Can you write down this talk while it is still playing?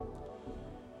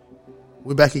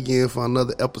We're back again for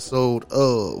another episode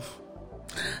of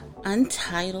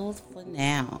Untitled for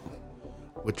Now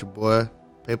with your boy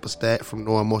Paper Stat from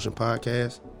No Emotion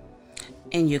Podcast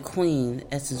and your queen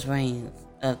Essence Reigns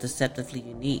of Deceptively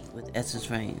Unique with Essence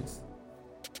Reigns.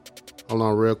 Hold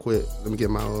on real quick. Let me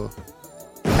get my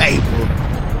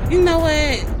paper. You know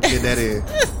what? Get that in.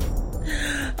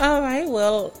 All right.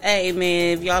 Well, hey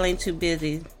man, if y'all ain't too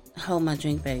busy, hold my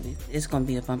drink, baby. It's gonna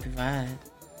be a bumpy ride.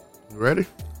 You ready?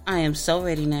 I am so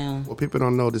ready now. Well, people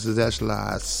don't know this is actually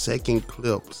our second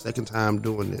time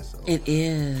doing this. So It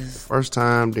is. the first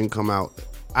time didn't come out.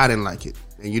 I didn't like it.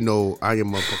 And you know I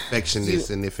am a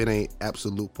perfectionist, and if it ain't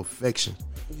absolute perfection,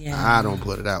 I don't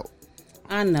put it out.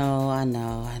 I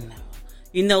know.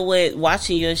 You know what?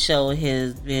 Watching your show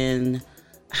has been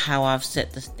how I've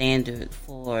set the standard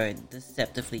for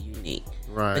Deceptively Unique.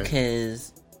 Right.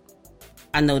 Because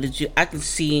I know that I can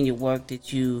see in your work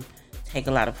that you take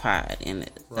a lot of pride in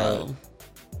it. Right. So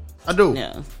I do.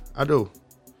 Yeah. I do.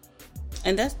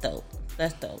 And that's dope.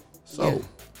 So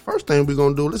first thing we're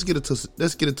gonna do, let's get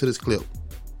into this clip.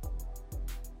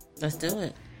 Let's do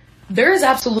it. There is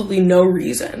absolutely no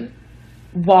reason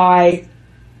why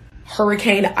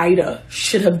Hurricane Ida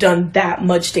should have done that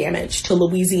much damage to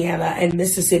Louisiana and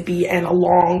Mississippi and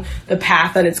along the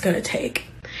path that it's going to take.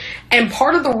 And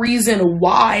part of the reason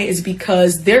why is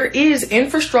because there is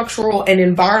infrastructural and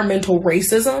environmental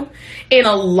racism in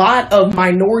a lot of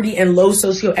minority and low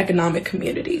socioeconomic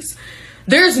communities.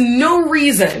 There's no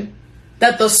reason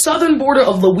that the southern border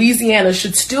of Louisiana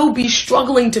should still be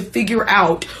struggling to figure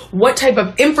out what type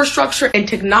of infrastructure and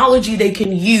technology they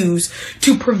can use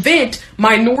to prevent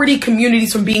minority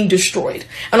communities from being destroyed.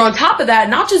 And on top of that,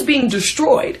 not just being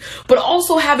destroyed, but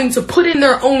also having to put in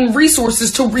their own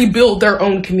resources to rebuild their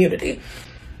own community.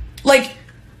 Like,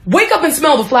 wake up and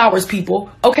smell the flowers, people,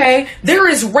 okay? There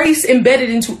is race embedded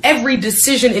into every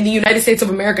decision in the United States of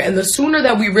America, and the sooner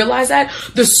that we realize that,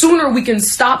 the sooner we can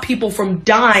stop people from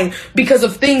dying because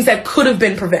of things that could have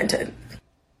been prevented.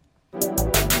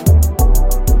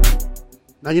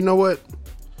 Now, you know what?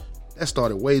 That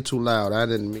started way too loud. I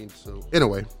didn't mean to.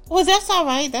 Anyway. Well, that's all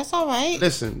right.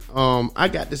 Listen, I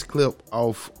got this clip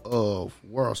off of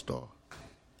World Star.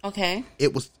 Okay.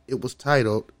 It was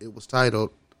titled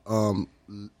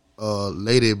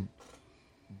lady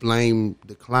blame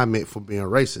the climate for being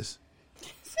racist.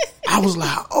 I was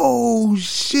like, oh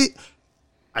shit.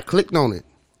 I clicked on it.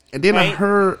 And then I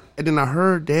heard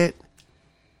that,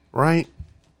 right?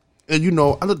 And you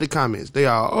know, I looked at the comments. They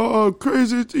are, oh,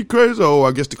 crazy. Oh,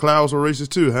 I guess the clouds are racist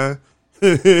too, huh?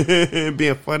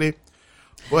 Being funny.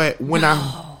 But when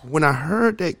I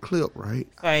heard that clip, right?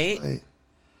 I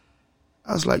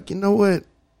was like, you know what?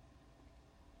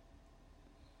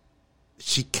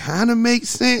 She kind of makes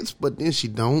sense, but then she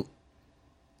don't.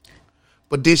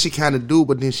 But then she kind of do,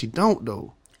 but then she don't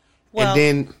though. Well,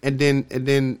 and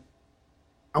then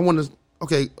I want to.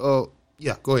 Okay,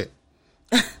 yeah, go ahead.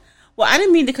 Well, I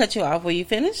didn't mean to cut you off. Were you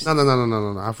finished? No.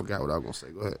 I forgot what I was gonna say.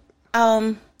 Go ahead.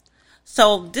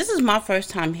 So this is my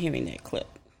first time hearing that clip.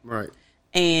 Right.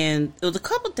 And there was a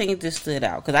couple things that stood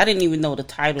out because I didn't even know the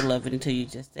title of it until you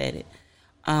just said it.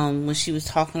 When she was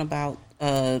talking about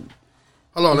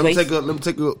hold on, let me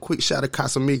take a quick shot of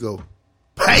Casamigo.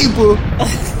 Paper.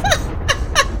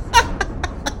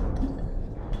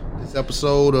 This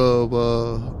episode of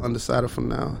Undecided for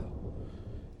Now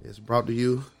is brought to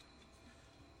you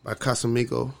by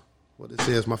Casamigo. What it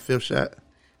says, my fifth shot.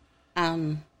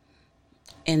 In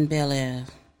Bel Air.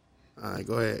 All right,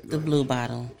 go ahead. The blue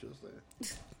bottle.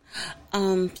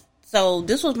 So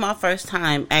this was my first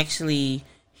time actually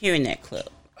hearing that clip.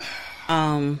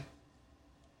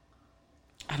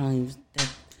 I don't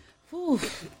even.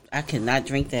 I cannot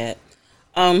drink that.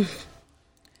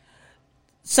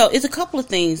 So it's a couple of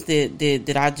things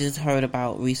that I just heard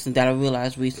about that I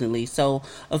realized recently. So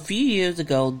a few years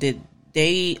ago,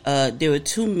 there were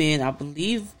two men. I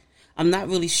believe, I'm not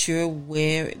really sure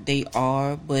where they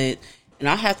are, and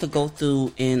I have to go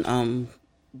through and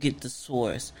get the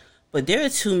source. But there are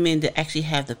two men that actually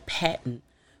have the patent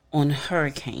on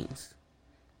hurricanes.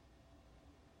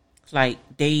 Like,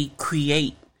 they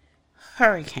create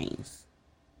hurricanes.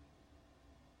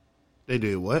 They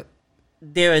did what?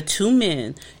 There are two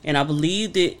men, and I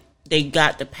believe that they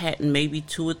got the patent maybe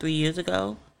 2 or 3 years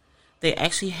ago. They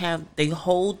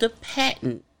hold the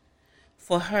patent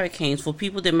for hurricanes. For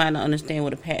people that might not understand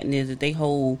what a patent is, that they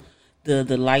hold the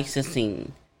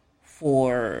licensing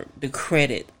for the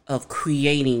credit of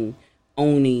creating,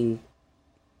 owning,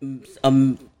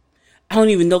 I don't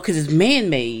even know because it's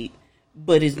man-made,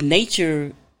 but it's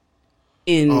nature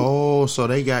in... Oh, so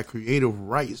they got creative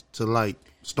rights to like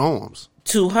storms.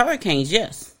 To hurricanes,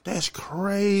 yes. That's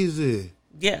crazy.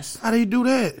 Yes. How do you do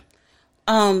that?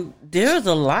 There's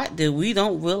a lot that we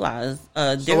don't realize.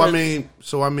 So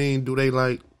I mean, do they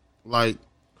like?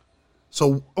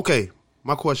 So okay,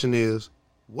 my question is,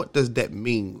 what does that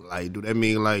mean? Like, do that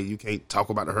mean like you can't talk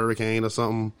about the hurricane or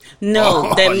something?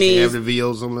 No, that means have the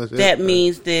video or something like that. That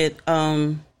means that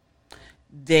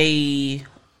they.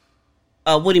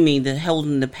 What do you mean? They're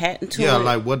holding the patent to it? Yeah,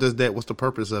 like what does that? What's the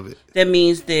purpose of it? That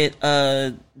means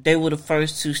that they were the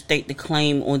first to state the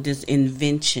claim on this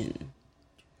invention.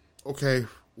 Okay.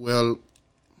 Well.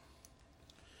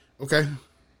 Okay.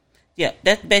 Yeah,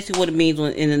 that's basically what it means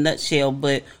in a nutshell.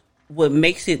 But what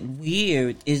makes it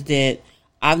weird is that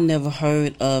I've never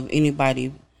heard of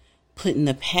anybody putting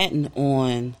a patent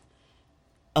on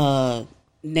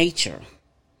nature.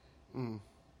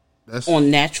 That's on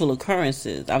natural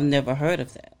occurrences. I've never heard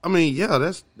of that. I mean,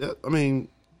 yeah, I mean,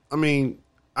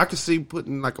 I could see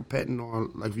putting like a patent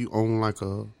on, like if you own like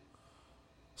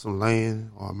some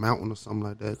land or a mountain or something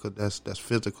like that, because that's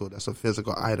physical. That's a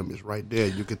physical item. It's right there.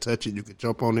 You can touch it. You can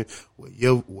jump on it.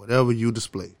 Whatever you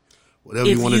display, whatever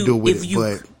you want to do with it.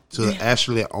 But to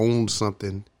actually own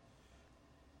something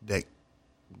that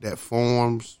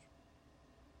forms,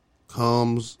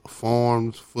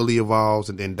 fully evolves,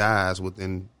 and then dies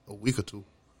within a week or two.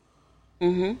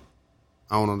 I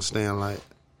don't understand. Like,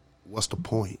 what's the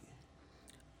point?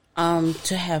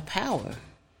 To have power.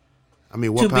 I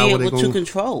mean, what power be able to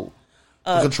control?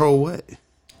 Control what?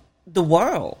 The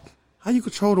world. How you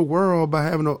control the world by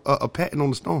having a patent on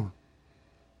the storm?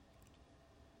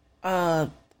 I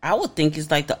would think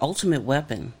it's like the ultimate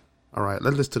weapon. All right,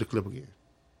 let's listen to the clip again.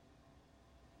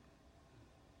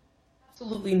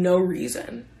 Absolutely no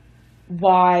reason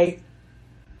why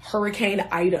Hurricane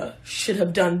Ida should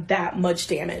have done that much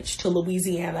damage to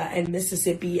Louisiana and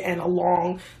Mississippi and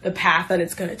along the path that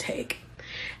it's going to take.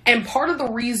 And part of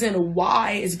the reason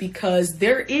why is because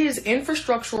there is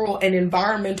infrastructural and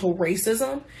environmental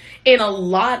racism in a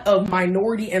lot of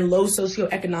minority and low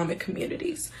socioeconomic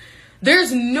communities.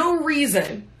 There's no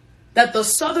reason that the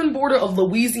southern border of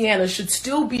Louisiana should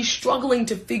still be struggling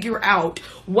to figure out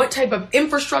what type of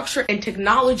infrastructure and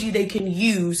technology they can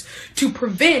use to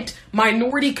prevent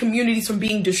minority communities from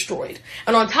being destroyed.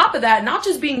 And on top of that, not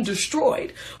just being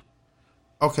destroyed.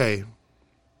 Okay.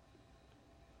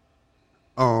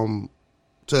 To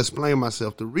explain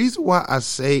myself, the reason why I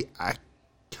say I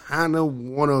kind of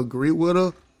want to agree with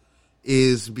her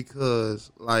is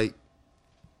because, like,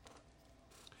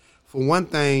 for one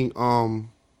thing,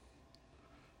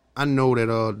 I know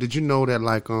that, did you know that,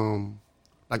 like in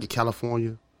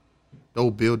California,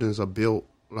 those buildings are built,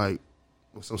 like,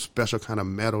 with some special kind of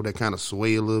metal that kind of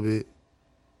sway a little bit?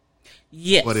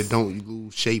 Yes. But it don't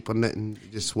lose shape or nothing.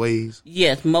 It just sways.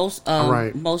 Yes. Most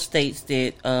states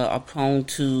that are prone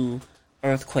to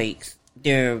earthquakes,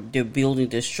 they're building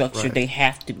the structure. Right. They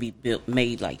have to be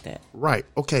made like that. Right.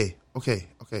 Okay.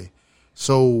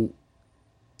 So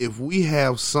if we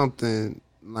have something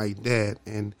like that,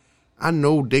 and I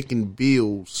know they can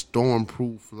build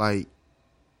stormproof like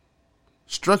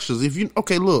structures.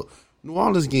 Look, New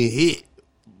Orleans getting hit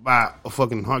by a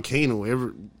fucking hurricane.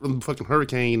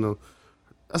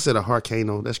 I said a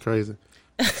hurricane. That's crazy.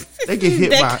 They get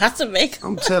hit by Casamigo.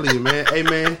 I'm telling you, man. Hey,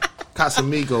 man,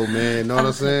 Casamigo, man. Know what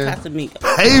I'm saying? Casamigo.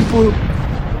 Paper.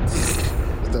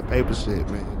 It's the paper shit,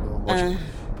 man.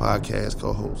 Podcast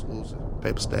co-host,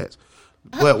 paper stats.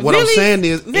 But what I'm saying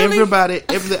is, everybody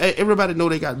know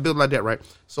they got built like that, right?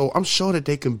 So I'm sure that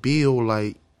they can build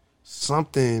like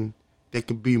something that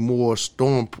can be more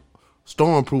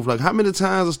stormproof. Like, how many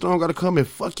times a storm got to come and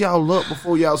fuck y'all up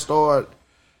before y'all start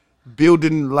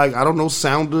building, like, I don't know,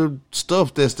 sounder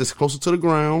stuff that's closer to the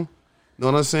ground. You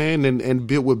know what I'm saying? And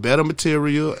built with better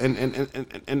material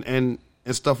and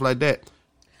stuff like that.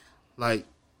 Like,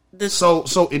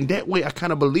 so in that way, I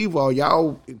kind of believe all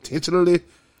y'all intentionally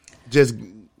just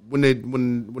when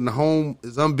the home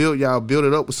is unbuilt, y'all build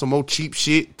it up with some more cheap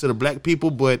shit to the black people,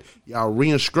 but y'all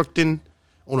re-instructing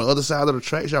on the other side of the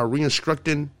tracks, y'all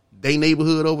re-instructing their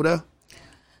neighborhood over there.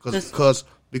 Because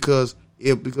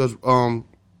if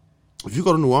you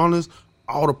go to New Orleans,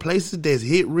 all the places that's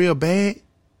hit real bad,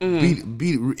 it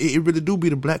really do be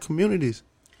the black communities.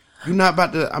 You're not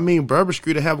about to, Bourbon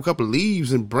Street to have a couple of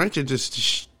leaves and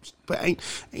branches but ain't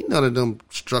none of them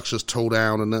structures tore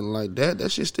down or nothing like that.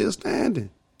 That shit's still standing.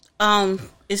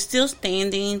 It's still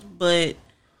standing, but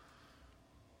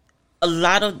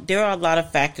there are a lot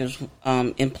of factors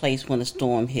in place when a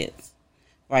storm hits,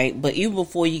 right? But even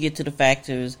before you get to the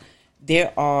factors,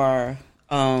 there are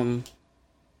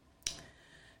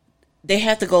they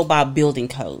have to go by building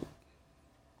code.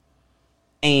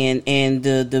 and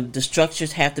the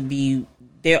structures have to be.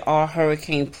 There are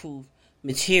hurricane-proof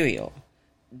material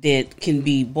that can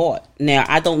be bought. Now,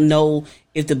 I don't know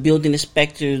if the building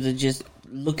inspectors are just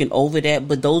looking over that,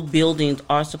 but those buildings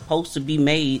are supposed to be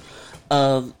made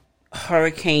of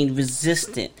hurricane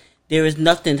resistant. There is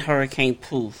nothing hurricane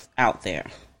proof out there,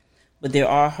 but there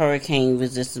are hurricane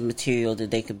resistant material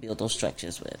that they could build those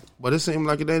structures with. But it seems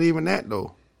like it ain't even that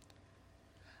though.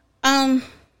 I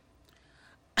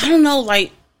don't know,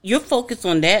 like you're focused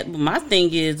on that, but my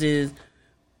thing is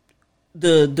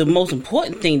the most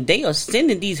important thing, they are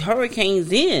sending these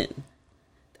hurricanes in.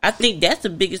 I think that's the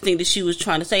biggest thing that she was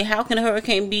trying to say. How can a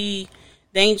hurricane be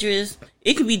dangerous?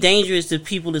 It can be dangerous if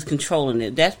people is controlling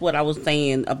it. That's what I was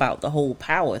saying about the whole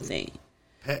power thing.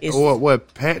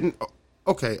 What patent?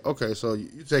 Okay. So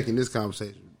you're taking this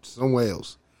conversation somewhere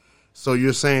else. So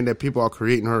you're saying that people are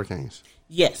creating hurricanes?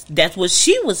 Yes, that's what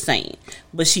she was saying.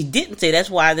 But she didn't say.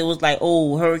 That's why there was like,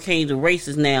 oh, hurricanes are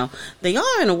racist now. They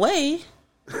are in a way.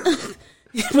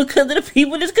 Because of the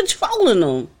people that's controlling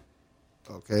them.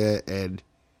 Okay, and...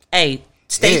 Hey,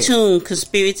 stay tuned.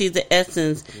 Conspiracy of the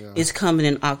Essence is coming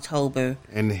in October.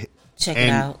 Check it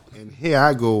out. And here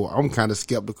I go. I'm kind of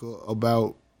skeptical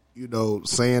about,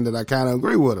 saying that I kind of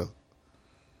agree with her.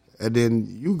 And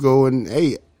then you go and,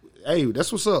 hey,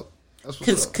 that's what's up.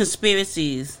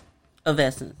 Conspiracies of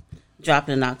Essence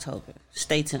dropping in October.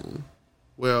 Stay tuned.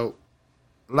 Well,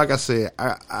 like I said,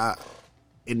 I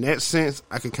in that sense,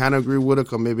 I can kind of agree with her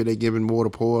because maybe they're giving more to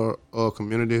poor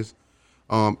communities.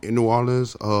 In New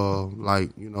Orleans,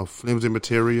 flimsy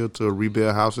material to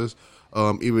rebuild houses,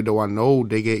 even though I know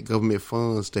they get government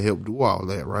funds to help do all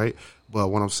that, right? But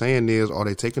what I'm saying is, are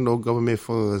they taking those government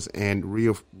funds and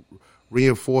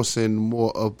reinforcing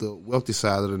more of the wealthy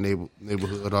side of the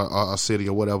neighborhood or city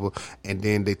or whatever, and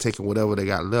then they taking whatever they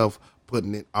got left,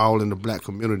 putting it all in the black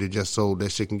community just so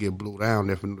that shit can get blew down,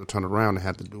 they can turn around and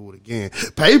have to do it again.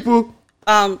 Paper?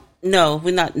 No,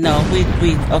 we're not. No,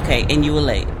 we okay, and you were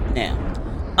late now.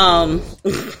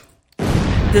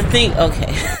 The thing,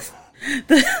 okay.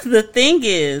 the thing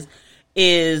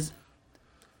is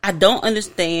I don't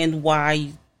understand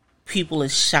why people are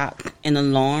shocked and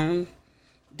alarmed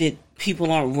that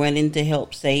people aren't running to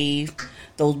help save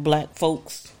those black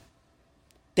folks.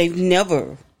 They've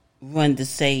never run to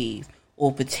save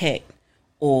or protect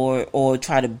or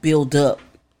try to build up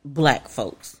black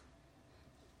folks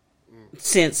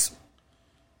since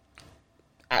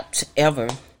ever.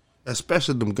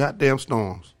 Especially them goddamn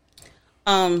storms.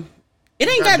 It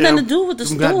ain't got nothing to do with the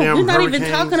storm. We're not even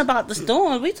talking about the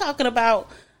storm. We're talking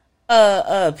about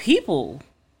people.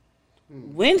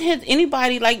 When has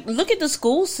anybody, look at the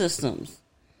school systems.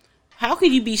 How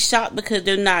can you be shocked because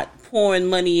they're not pouring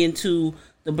money into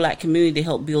the black community to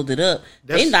help build it up?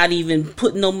 They're not even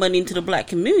putting no money into the black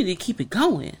community to keep it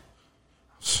going.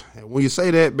 And when you say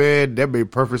that, man, that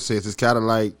made perfect sense. It's kind of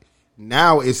like,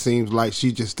 now it seems like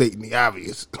she's just stating the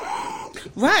obvious.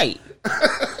 Right.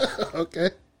 Okay.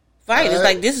 Right. It's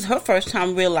like this is her first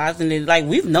time realizing it. Like,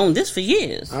 we've known this for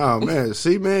years. Oh man.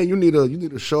 See, man, you need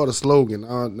a shorter slogan.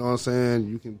 Know what I'm saying?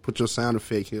 You can put your sound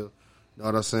effect here. Know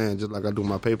what I'm saying? Just like I do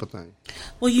my paper thing.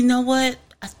 Well, you know what?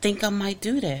 I think I might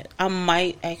do that. I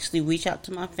might actually reach out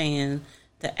to my fans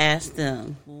to ask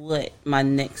them what my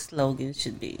next slogan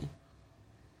should be.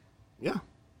 Yeah.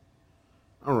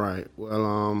 All right.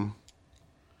 Well,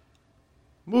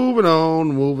 moving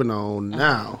on.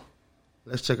 Now,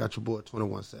 let's check out your boy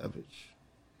 21 Savage.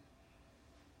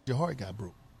 Your heart got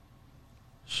broke.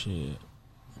 Shit.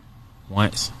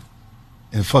 Once.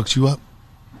 And fucked you up?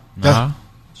 Nah.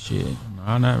 Shit.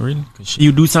 Nah, not really. Cause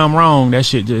you do something wrong, that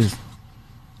shit just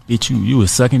get you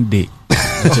was sucking dick.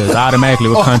 It just automatically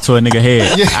would come to a nigga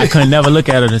head. Yeah. I couldn't never look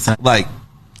at it the time. Like,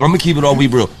 I'm gonna keep it all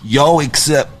real. Y'all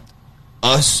accept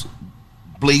us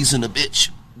blazing a bitch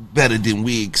better than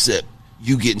we accept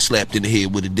you getting slapped in the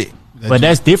head with a dick. But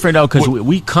that's different though, because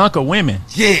we conquer women.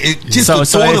 Yeah, just the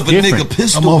thought of a different. nigga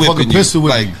pistol whipping you.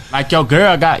 Like your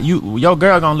girl got you. Your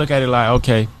girl gonna look at it like,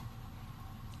 okay,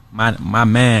 my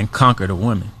man conquered a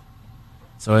woman.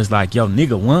 So it's like, yo,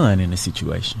 nigga won in the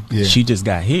situation. Yeah. She just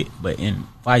got hit. But in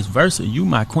vice versa, you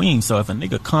my queen. So if a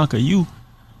nigga conquer you,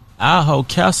 our whole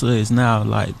castle is now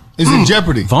like, it's in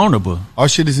jeopardy. Vulnerable. Our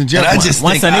shit is in jeopardy.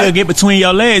 Once a nigga get between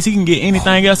your legs, he can get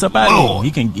anything else up out of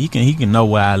you. He can know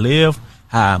where I live,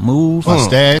 how I move, my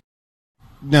stash.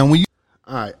 Now when you,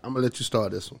 all right, I'm gonna let you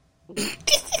start this one.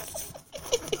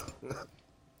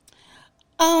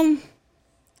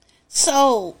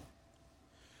 So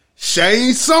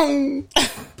Shane Song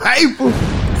paper.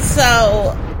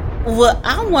 So what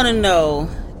I want to know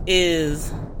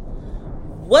is,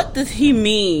 what does he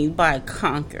mean by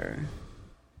conquer?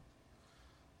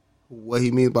 What he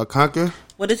means by conquer?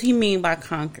 What does he mean by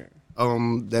conquer?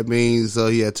 That means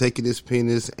taking his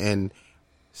penis and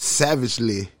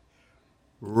savagely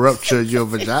rupture your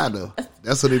vagina.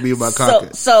 That's what he means by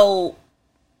conquer. So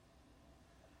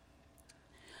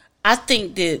I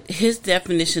think that his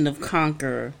definition of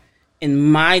conquer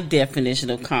and my definition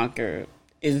of conquer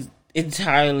is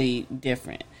entirely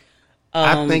different.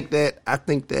 I think that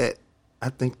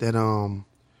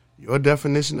your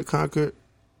definition of conquer,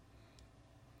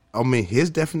 his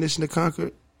definition of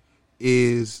conquer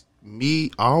is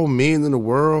all men in the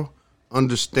world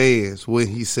understands when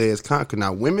he says conquer.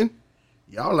 Now women,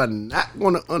 y'all are not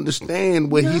going to understand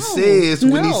what he says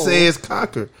when he says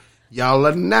conquer. Y'all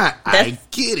are not. I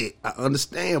get it. I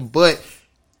understand. But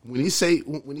when he say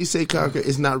conquer,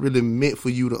 it's not really meant for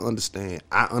you to understand.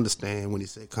 I understand when he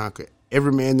say conquer.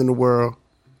 Every man in the world,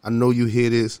 I know you hear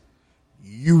this.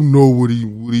 You know what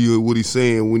he's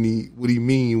saying what he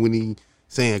mean when he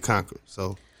saying conquer.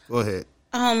 So go ahead.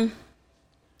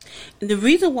 The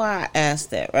reason why I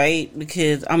asked that, right?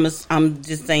 Because I'm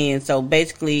just saying. So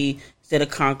basically, instead of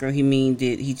conquer, he means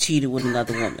that he cheated with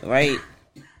another woman, right?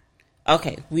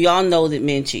 Okay, we all know that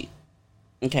men cheat.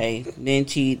 Okay, men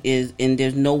cheat and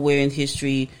there's nowhere in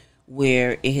history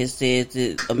where it has said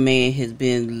that a man has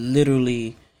been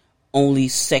literally only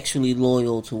sexually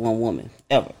loyal to one woman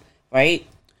ever, right?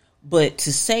 But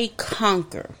to say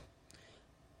conquer,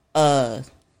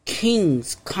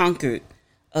 kings conquered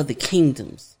other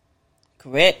kingdoms,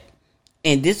 correct?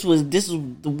 And this is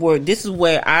the word. This is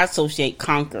where I associate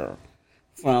conquer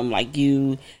from. Like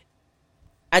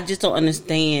I just don't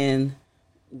understand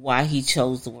why he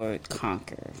chose the word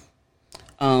conquer.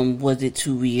 Was it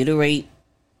to reiterate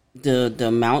the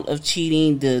amount of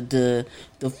cheating, the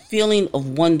feeling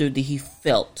of wonder that he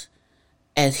felt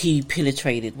as he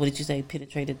penetrated? What did you say?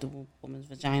 Penetrated the woman's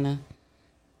vagina?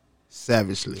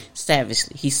 Savagely.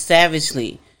 He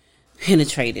savagely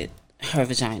penetrated her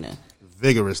vagina.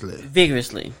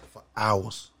 Vigorously. For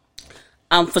hours.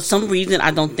 For some reason,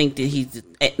 I don't think that he's.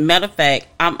 Matter of fact,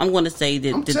 I'm going to say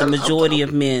that the majority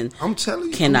of men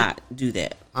cannot do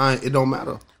that. It don't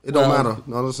matter. It don't matter.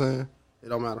 You know what I'm saying? It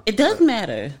don't matter. It does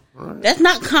matter. Right. That's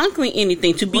not conquering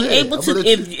anything. To be able to,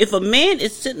 if a man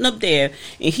is sitting up there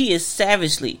and he is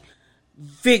savagely,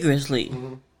 vigorously,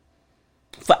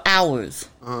 for hours,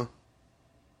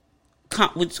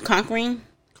 conquering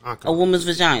a woman's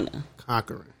vagina,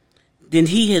 then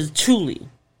he has truly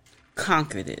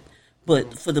conquered it.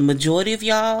 But for the majority of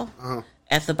y'all,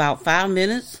 after about 5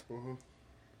 minutes,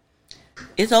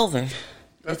 it's over.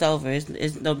 It's over.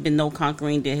 It's been no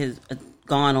conquering that has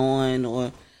gone on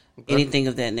or anything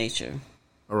of that nature.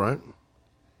 All right.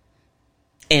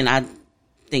 And I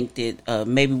think that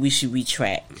maybe we should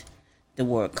retract the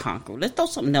word conquer. Let's throw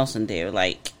something else in there,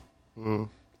 like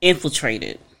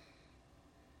infiltrated.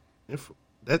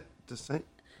 That's the same.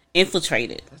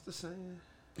 Infiltrated. That's the same.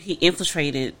 He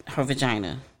infiltrated her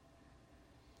vagina.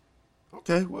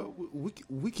 Okay, well,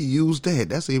 we can use that.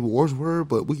 That's a worse word,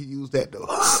 but we can use that though.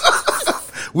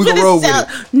 We can roll with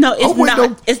it. No, it's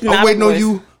not. It's not. I'm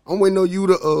waiting on you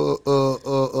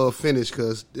to finish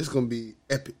because this is gonna be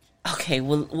epic. Okay,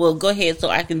 well, go ahead so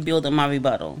I can build up my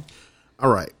rebuttal. All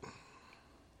right, I'm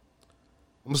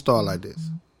gonna start like this.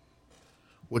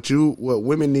 What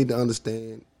women need to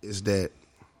understand is that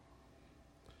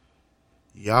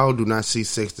y'all do not see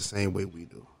sex the same way we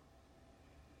do.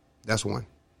 That's one.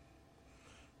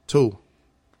 2,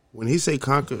 when he say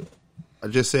conquer, I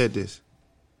just said this.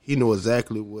 He knew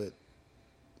exactly what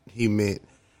he meant.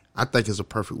 I think it's a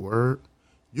perfect word.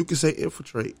 You can say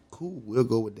infiltrate. Cool, we'll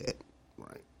go with that.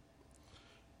 Right.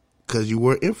 Because you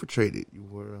were infiltrated. You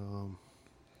were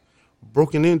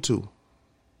broken into.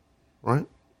 Right?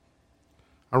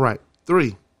 All right.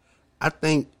 3, I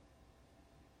think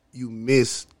you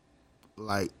missed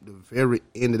like the very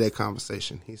end of that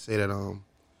conversation. He said that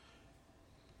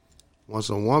once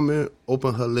a woman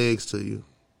open her legs to you,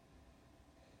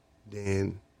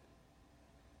 then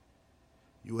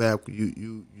you have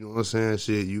you know what I'm saying?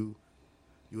 Shit, you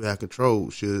have control.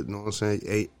 Shit, you know what I'm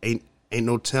saying? Ain't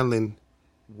no telling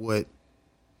what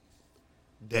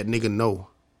that nigga know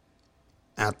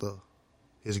after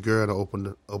his girl to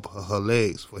open her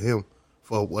legs for him,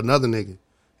 for another nigga.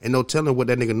 Ain't no telling what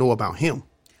that nigga know about him.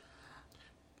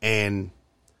 And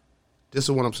this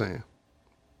is what I'm saying.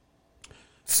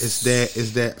 It's that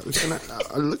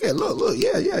look,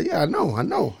 yeah, I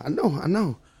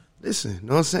know. Listen, you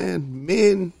know what I'm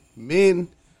saying? Men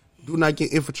do not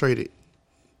get infiltrated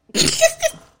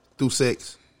through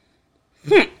sex.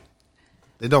 They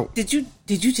don't. Did you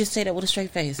just say that with a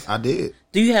straight face? I did.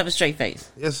 Do you have a straight face?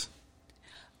 Yes.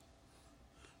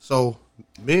 So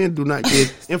men do not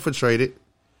get infiltrated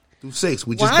through sex.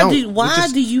 We just don't. Why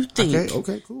do you think?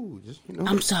 Okay, cool. Just,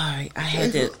 I'm sorry. I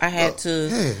had to.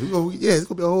 Yeah, it's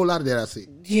gonna be a whole lot of that. I see.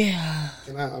 Yeah.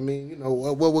 And I mean,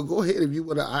 well, go ahead if you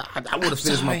would. I would have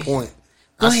finished my point.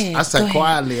 Go ahead. I sat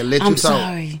quietly and let you talk. I'm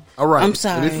sorry. All right. I'm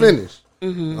sorry. Let me finish.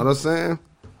 Mm-hmm. You know what I'm saying?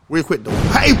 Real quick, the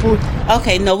paper.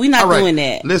 Okay, no, we're not doing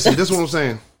that. Listen, this is what I'm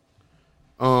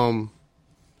saying.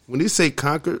 When he say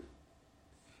conquered,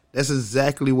 that's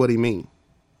exactly what he mean.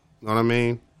 You know what I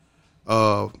mean?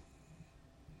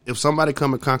 If somebody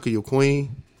come and conquer your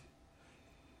queen,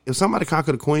 if somebody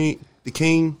conquer the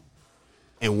king,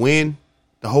 and win,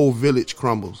 the whole village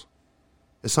crumbles.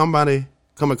 If somebody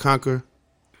come and conquer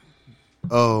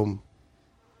the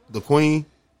queen,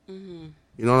 mm-hmm.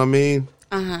 You know what I mean?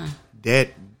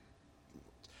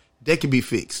 That can be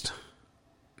fixed.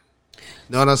 You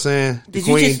know what I'm saying?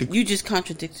 You just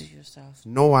contradicted yourself.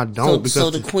 No, I don't.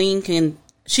 So the queen can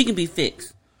be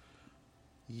fixed.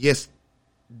 Yes,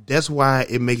 that's why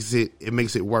it makes it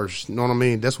worse. You know what I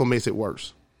mean? That's what makes it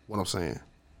worse. What I'm saying.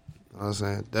 You know what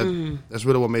I'm saying? That's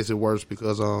really what makes it worse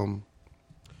because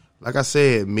like I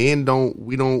said, we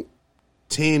don't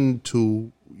tend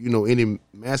to, any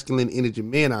masculine energy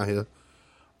men out here,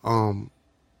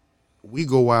 we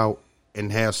go out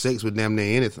and have sex with damn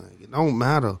near anything. It don't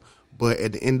matter. But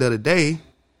at the end of the day,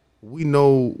 we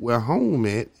know where home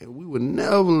at, and we would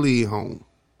never leave home.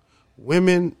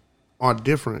 Women are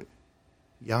different.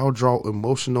 Y'all draw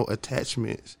emotional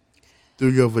attachments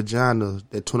through your vagina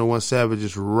that 21 Savage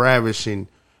is ravaging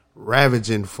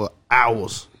for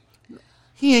hours.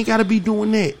 He ain't got to be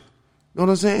doing that. You know what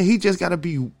I'm saying? He just got to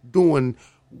be doing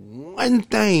one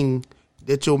thing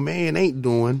that your man ain't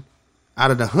doing. Out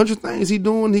of the 100 things he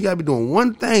doing, he got to be doing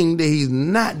one thing that he's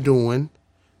not doing.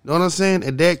 You know what I'm saying?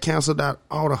 And that canceled out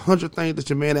all the 100 things that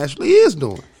your man actually is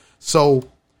doing. So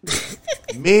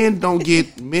men don't get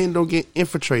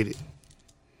infiltrated. You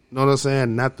know what I'm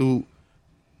saying? Not through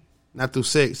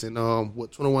sex. And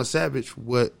what 21 Savage,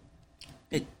 where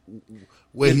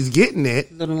he's getting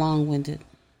at. A little long-winded.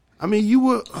 I mean, you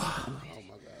were.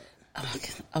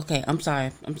 Okay, I'm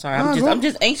sorry. I'm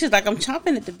just anxious, like I'm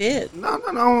chomping at the bit. No.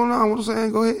 What I'm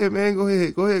saying, go ahead, man. Go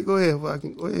ahead. Go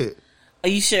ahead. Are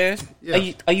you sure?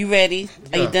 Yeah. Are you ready?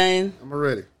 Yeah. Are you done? I'm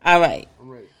ready. All right. I'm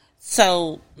ready.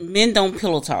 So men don't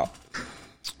pillow talk.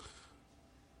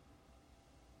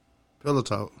 Pillow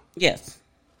talk. Yes.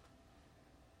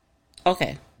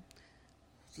 Okay.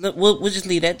 Look, we'll just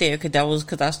leave that there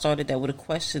because I started that with a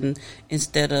question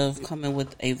instead of coming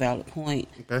with a valid point.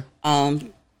 Okay.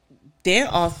 There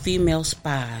are female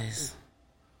spies.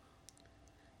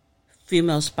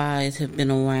 Female spies have been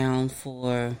around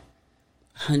for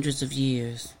hundreds of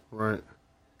years. Right.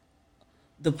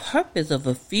 The purpose of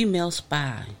a female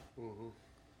spy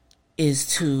is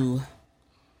to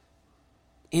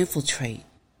infiltrate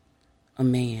a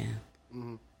man,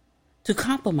 to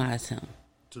compromise him.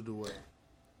 To do what?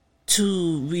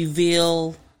 To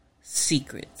reveal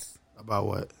secrets. About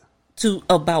what?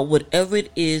 About whatever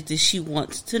it is that she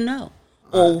wants to know.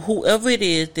 Or whoever it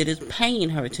is that is paying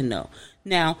her to know.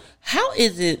 Now, how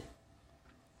is it,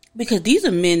 because these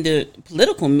are men, they're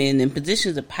political men in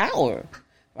positions of power,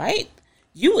 right?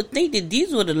 You would think that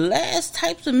these were the last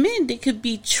types of men that could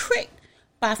be tricked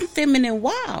by feminine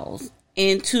wiles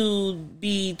and to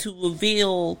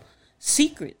reveal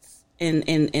secrets.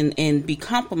 And be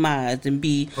compromised and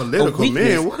be political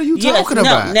men. What are you talking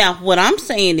about? Now what I'm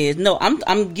saying is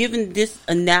I'm giving this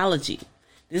analogy.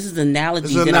 This is an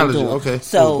analogy that I'm doing. Okay.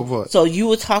 So you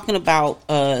were talking about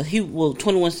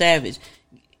 21 Savage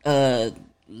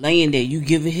laying there, you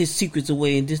giving his secrets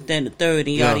away and this, that, and the third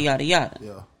and yada yada yada.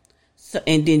 Yeah. So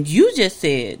and then you just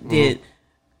said that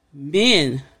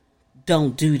men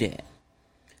don't do that.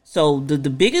 So the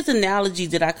biggest analogy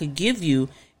that I could give you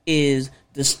is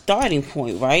the starting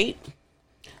point, right,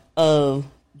 of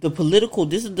the political,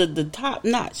 this is the top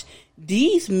notch.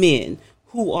 These men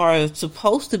who are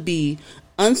supposed to be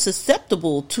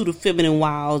unsusceptible to the feminine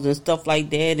wiles and stuff like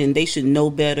that, and they should know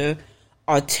better,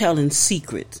 are telling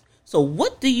secrets. So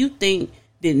what do you think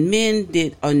that men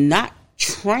that are not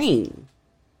trained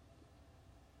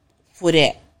for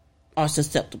that are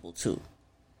susceptible to?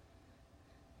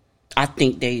 I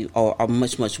think they are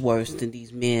much, much worse than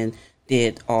these men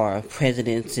that are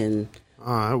presidents and.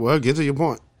 All right, well, get to your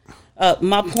point.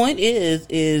 My point is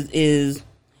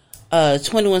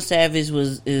 21 Savage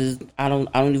is I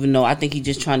don't even know. I think he's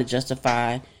just trying to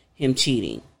justify him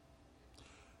cheating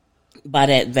by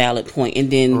that valid point.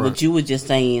 And then what you were just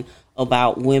saying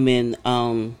about women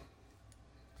and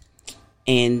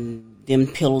them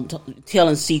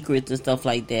telling secrets and stuff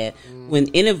like that, when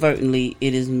inadvertently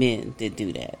it is men that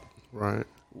do that. Right.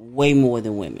 Way more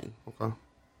than women. Okay.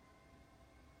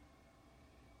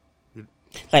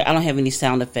 Like, I don't have any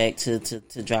sound effect to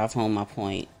drive home my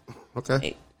point.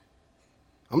 Okay.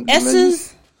 Like,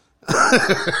 Essence.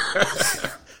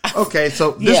 Okay,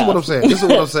 so this is what I'm saying. This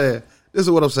is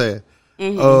what I'm saying.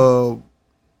 Mm-hmm.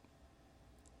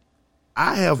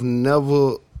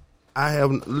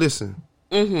 Listen.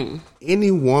 Mm-hmm.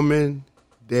 Any woman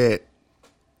that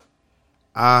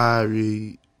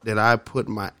I put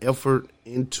my effort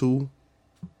into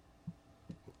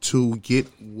to get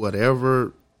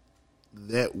whatever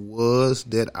that was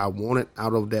that I wanted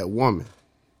out of that woman,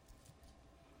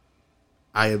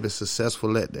 I have been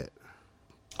successful at that.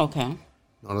 Okay. You know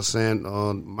what I'm saying?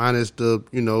 Minus the,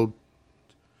 the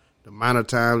minor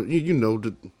times,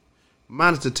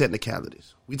 minus the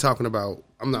technicalities. We talking about,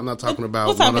 I'm not talking about,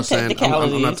 what type of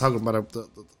technicalities? I'm not talking about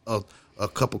a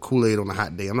cup of Kool-Aid on a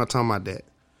hot day. I'm not talking about that.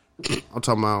 I'm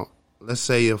talking about, let's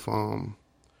say if,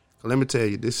 let me tell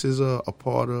you, this is a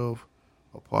part of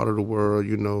the world,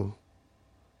 you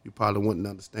probably wouldn't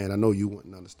understand. I know you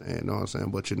wouldn't understand, you know what I'm saying?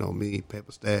 But me,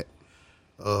 Pepper Stack,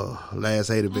 Last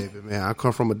Hater Baby, man, I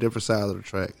come from a different side of the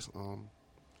tracks.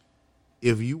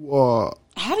 If you are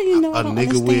how do you know a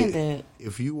nigga with that?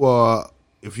 if you are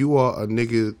a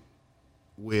nigga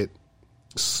with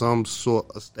some sort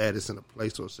of status in a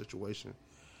place or a situation,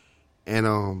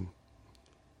 and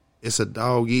it's a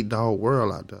dog eat dog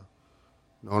world out there.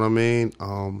 You know what I mean?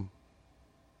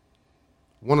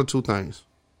 One or two things.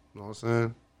 You know what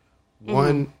I'm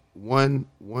saying?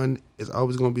 One is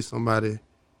always gonna be somebody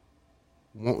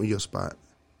wanting your spot.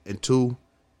 And two,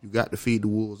 you got to feed the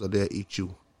wolves or they'll eat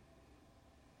you.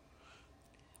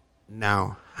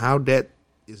 Now, how that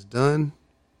is done,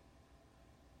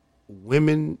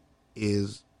 women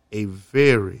is a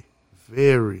very,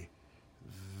 very,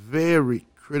 very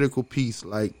critical piece,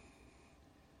 like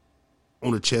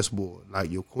on the chessboard.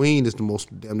 Like your queen is damn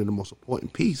near the most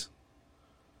important piece.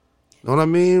 Know what I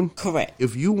mean? Correct.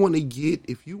 If you want to get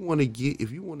to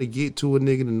a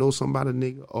nigga to know somebody,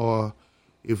 nigga, or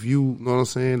if you know what I'm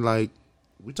saying, like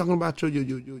we talking about your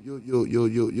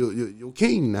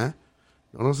king now.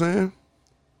 You know what I'm saying?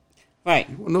 Right.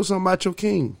 You want to know something about your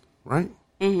king, right?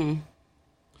 Mm-hmm.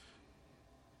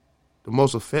 The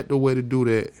most effective way to do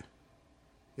that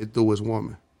is through his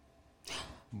woman.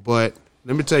 But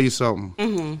let me tell you something.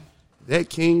 Mm-hmm. That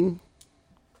king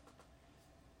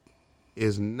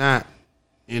is not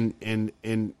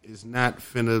is not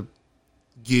finna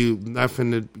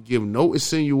give no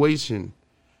insinuation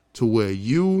to where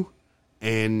you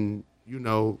and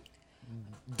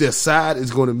their side is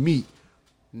gonna meet.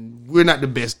 We're not the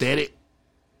best at it.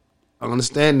 I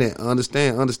understand that.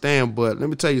 Understand. But let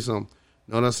me tell you something.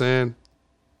 You know what I'm saying?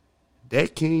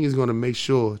 That king is gonna make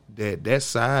sure that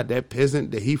side, that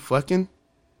peasant that he fucking,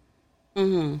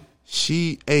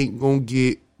 she ain't gonna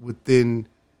get within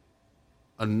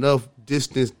enough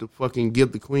distance to fucking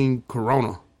give the queen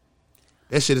corona.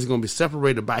 That shit is gonna be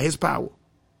separated by his power.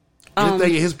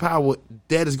 Anything in his power,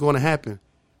 that is gonna happen.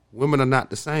 Women are not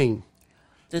the same.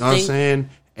 You know what I'm saying?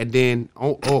 And then,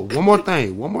 one more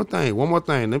thing. Let me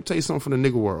tell you something from the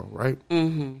nigga world, right?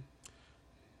 Mm-hmm.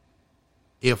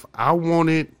 If I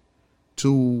wanted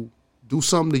to do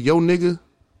something to your nigga,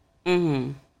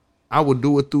 I would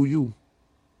do it through you.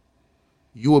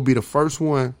 You would be the first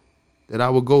one that I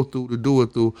would go through to do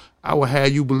it through. I would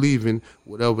have you believing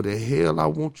whatever the hell I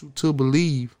want you to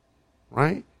believe,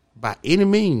 right? By any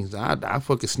means. I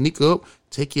fucking sneak up,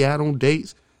 take you out on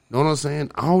dates. Know what I'm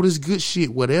saying? All this good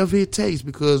shit, whatever it takes,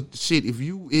 because shit,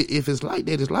 if it's like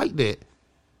that, it's like that.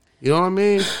 You know what I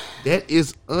mean? That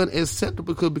is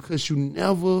unacceptable because you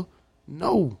never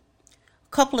know.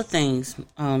 Couple of things.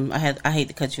 I hate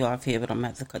to cut you off here, but I'm gonna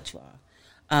have to cut you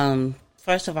off.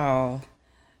 First of all,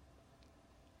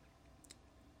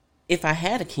 if I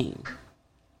had a king,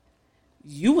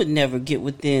 you would never get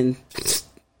within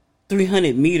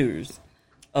 300 meters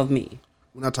of me.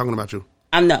 We're not talking about you.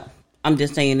 I'm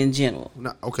just saying in general.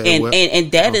 Okay.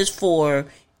 And that is for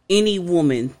any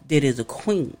woman that is a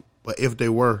queen. But if they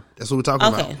were, that's what we're talking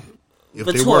about. If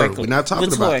they were, we're not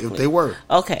talking about if they were.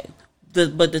 Okay.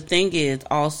 But the thing is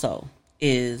also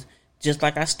is just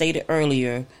like I stated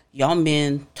earlier, y'all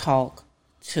men talk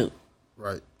too.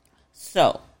 Right.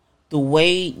 So the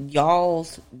way y'all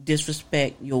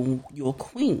disrespect your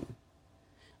queen,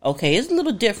 okay, it's a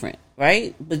little different,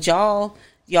 right? But y'all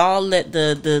let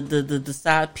the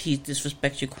side piece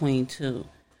disrespect your queen too.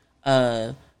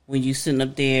 When you sitting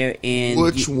up there and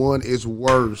which one is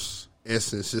worse?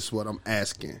 Essence is what I'm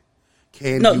asking.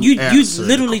 You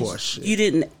literally you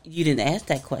didn't ask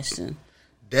that question.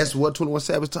 That's what 21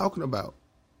 Savage talking about.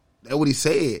 That's what he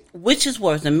said. Which is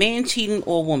worse, a man cheating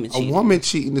or a woman cheating? A woman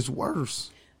cheating is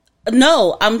worse.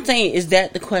 No, I'm saying, is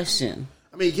that the question?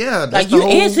 I mean, yeah. That's like the you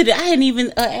whole... answered it. I hadn't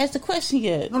even asked the question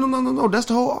yet. No. That's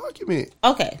the whole argument.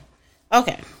 Okay.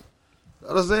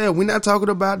 I'm saying, we're not talking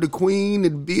about the queen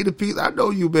and be the piece. I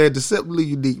know you, man, deceptively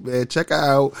unique, man. Check her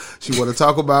out. She want to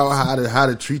talk about how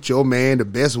to treat your man the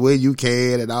best way you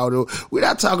can and all that. We're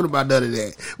not talking about none of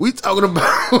that. We talking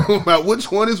about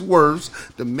which one is worse,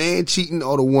 the man cheating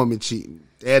or the woman cheating.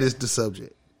 That is the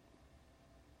subject.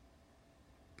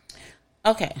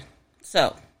 Okay.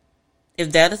 So,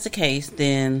 if that is the case,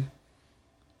 then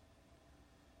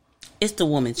it's the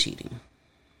woman cheating.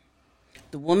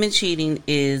 The woman cheating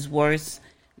is worse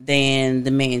than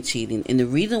the man cheating. And the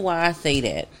reason why I say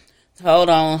that, hold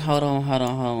on. I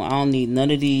don't need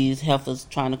none of these heifers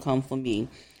trying to come for me,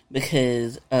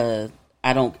 because I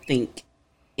don't think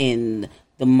in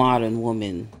the modern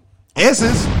woman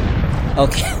essence.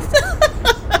 Okay.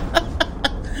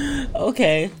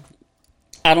 Okay.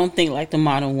 I don't think like the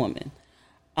modern woman.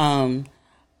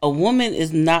 A woman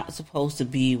is not supposed to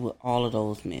be with all of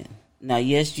those men. Now,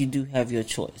 yes, you do have your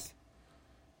choice.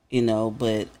 You know,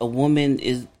 but a woman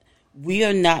is, we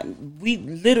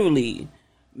literally,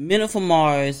 men are from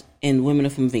Mars and women are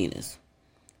from Venus.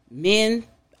 Men,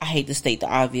 I hate to state the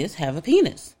obvious, have a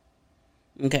penis.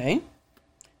 Okay?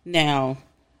 Now,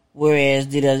 whereas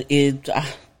the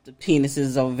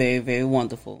penises are very, very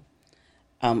wonderful.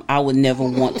 I would never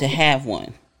want to have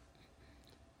one,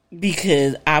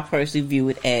 because I personally view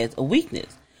it as a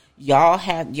weakness.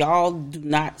 Y'all do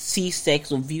not see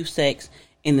sex or view sex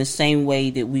in the same way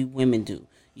that we women do.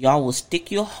 Y'all will stick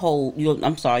you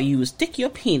will stick your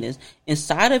penis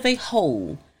inside of a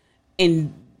hole,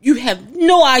 and you have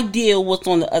no idea what's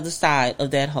on the other side of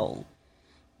that hole.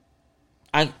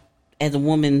 I, as a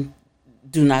woman,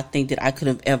 do not think that I could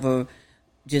have ever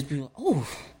just be like, oh,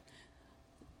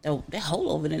 that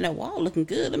hole over there in that wall looking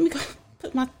good. Let me go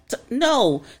put my...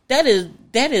 No, that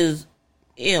is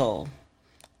ill.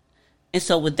 And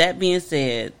so with that being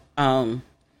said,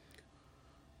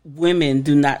 women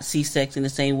do not see sex in the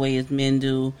same way as men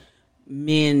do.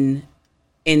 Men,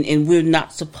 and we're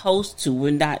not supposed to.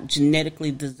 We're not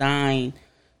genetically designed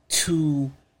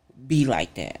to be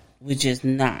like that. We're just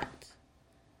not.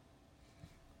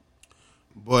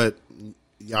 But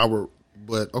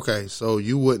okay, so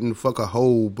you wouldn't fuck a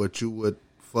hole, but you would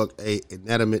fuck a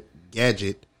inanimate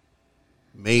gadget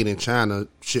made in China,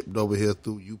 shipped over here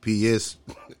through UPS,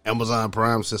 Amazon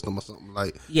Prime system or something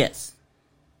like. Yes.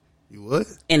 You would?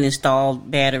 And install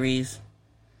batteries.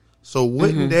 So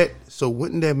wouldn't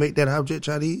that make that object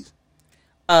Chinese?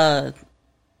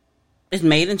 It's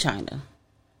made in China.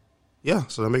 Yeah,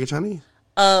 so they make it Chinese.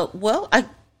 Well, I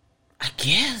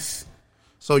guess.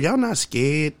 So y'all not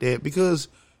scared that, because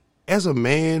as a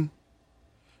man,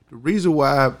 the reason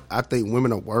why I think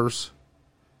women are worse,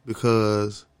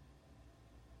 because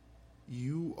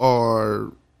you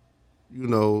are,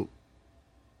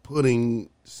 putting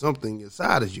something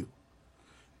inside of you.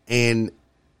 And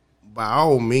by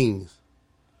all means,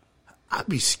 I'd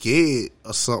be scared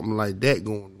of something like that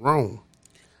going wrong.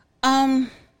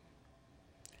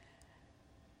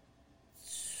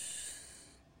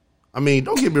 I mean,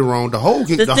 don't get me wrong. The hole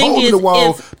in the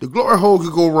wall, the glory hole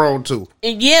could go wrong too.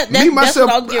 Yeah, that's what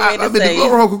I'll get ready to say. The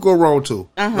glory hole could go wrong too.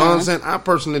 You know what I'm saying? I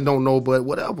personally don't know, but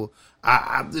whatever.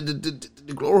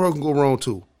 The glory hole can go wrong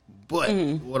too. But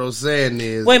what I'm saying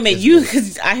is, wait a minute,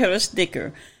 because I heard a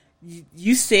sticker.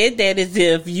 You said that as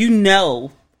if you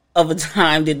know of a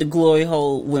time that the glory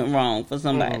hole went wrong for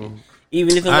somebody,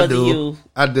 even if it wasn't you.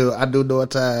 I do know a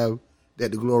time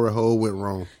that the glory hole went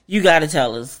wrong. You got to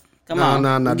tell us. Come on.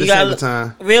 No. This ain't the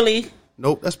time. Really?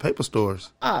 Nope, that's Paper Stores.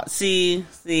 See.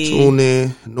 Tune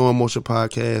in, No Emotion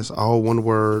Podcast, all one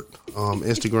word.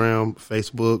 Instagram,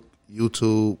 Facebook,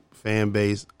 YouTube, fan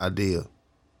base, idea.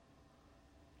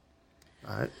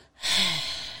 All right.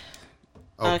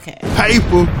 Okay.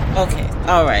 Paper. Okay.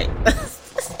 All right.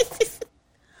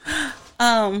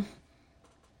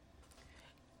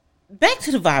 Back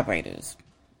to the vibrators.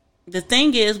 The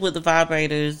thing is with the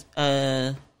vibrators,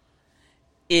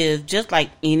 is just like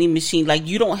any machine, like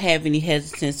you don't have any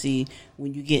hesitancy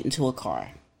when you get into a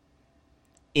car.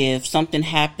 If something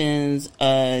happens,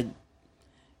 that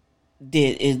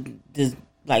is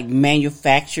like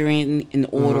manufacturing in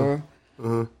order,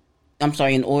 I'm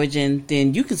sorry, in origin,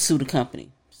 then you can sue the company.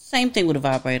 Same thing with a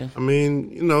vibrator. I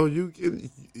mean, you can.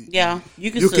 Yeah,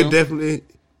 you can. You sue. could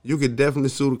definitely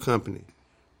sue the company,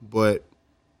 but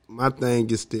my thing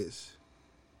is this: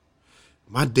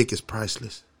 my dick is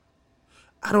priceless.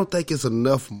 I don't think it's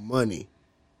enough money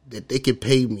that they can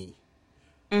pay me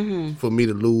for me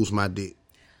to lose my dick.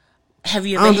 Have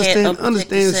you ever had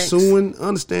unprotected sex?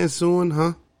 Understand suing,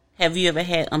 huh? Have you ever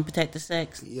had unprotected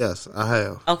sex? Yes, I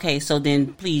have. Okay, so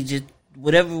then please just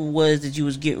whatever it was that you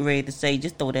was getting ready to say,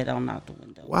 just throw that on out the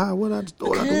window. Why would I just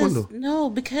throw it out the window? No,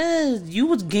 because you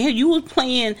was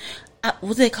playing.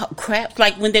 What's they called? Craps?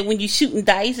 Like when you shooting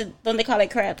dice, don't they call that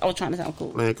craps? I was trying to sound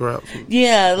cool. Playing craps.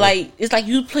 Yeah, like it's like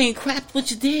you was playing craps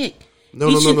with your dick. No.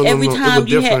 Every time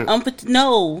you different. had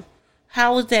no.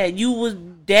 How was that?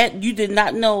 You did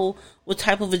not know what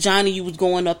type of vagina you was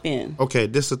going up in. Okay,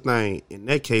 this is the thing. In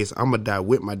that case, I'm gonna die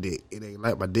with my dick. It ain't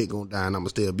like my dick gonna die and I'm gonna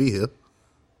still be here.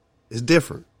 It's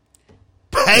different.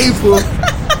 Painful.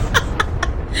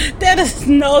 That is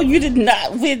you did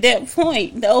not with that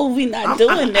point. No, we not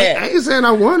doing that. I ain't saying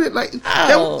I want it. Like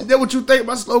that what you think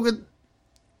my slogan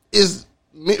is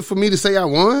meant for me to say I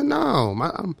won? No,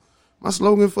 my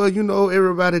slogan for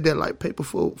everybody that like paper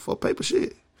for paper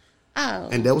shit. Oh.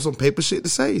 And that was some paper shit to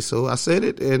say, so I said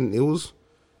it, and it was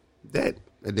that,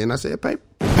 and then I said paper.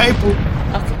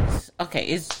 Okay,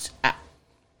 it's.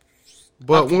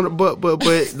 But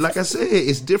like I said,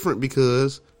 it's different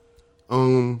because,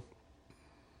 it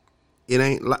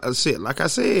ain't like I said. Like I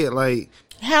said, like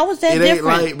how is that it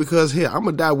different? ain't like because here I'm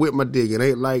gonna die with my dick. It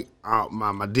ain't like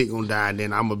my dick gonna die and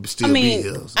then I'm gonna still be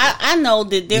here. So I know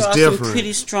that there are different. some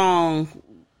pretty strong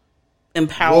and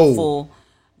powerful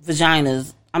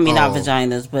vaginas. I mean, not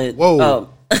vaginas, but whoa.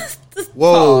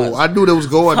 Pause. I knew that was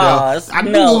going there. I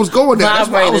knew it was going there. That's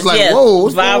why I was like, yes, whoa.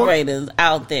 Vibrators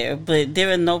out there, but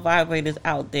there are no vibrators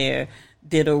out there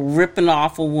that are ripping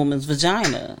off a woman's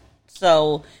vagina.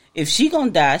 So if she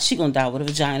gonna die with a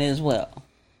vagina as well.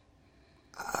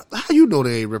 How you know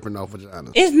they ain't ripping off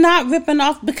vagina? It's not ripping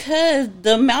off because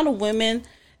the amount of women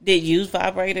that use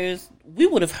vibrators, we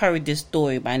would have heard this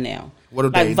story by now. What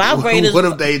if vibrators? What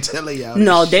if they telling y'all?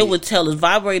 No, they shit? would tell us.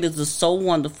 Vibrators are so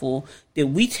wonderful that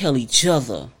we tell each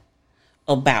other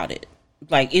about it.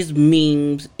 Like it's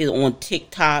memes, it's on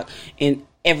TikTok and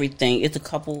everything. It's a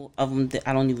couple of them that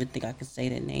I don't even think I can say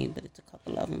that name, but it's a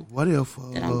couple of them. What if?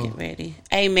 That I'm getting ready.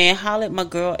 Hey man, holler at my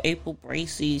girl April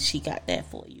Bracy. She got that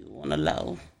for you on the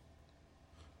low.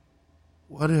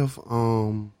 What if?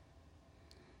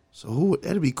 So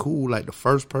that'd be cool. Like the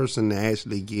first person to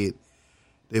actually get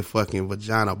their fucking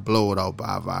vagina blown off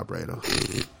by a vibrator.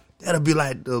 That'd be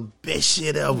like the best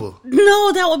shit ever.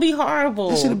 No, that would be horrible.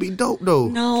 That shit'd be dope though.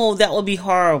 No, that would be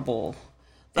horrible.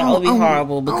 That would be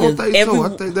horrible because I don't think so. I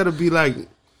think that'd be like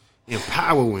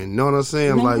empowering. You know what I'm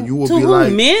saying? No, like you would to be who,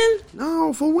 like men.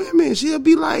 No, for women. She'll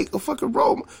be like a fucking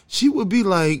role. She would be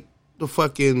like the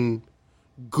fucking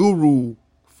guru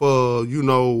for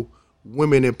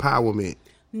women empowerment.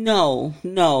 No,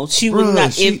 she would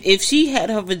not. If she had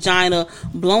her vagina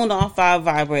blown off by a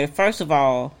vibrator, first of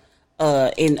all,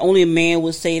 and only a man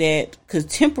would say that because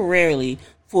temporarily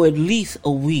for at least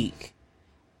a week,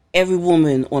 every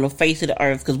woman on the face of the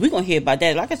earth, because we're gonna hear about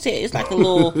that. Like I said, it's like a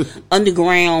little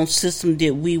underground system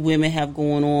that we women have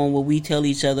going on where we tell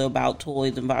each other about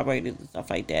toys and vibrators and stuff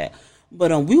like that.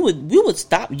 But we would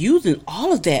stop using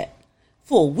all of that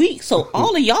for a week, so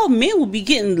all of y'all men will be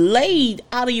getting laid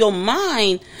out of your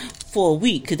mind for a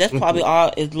week, because that's probably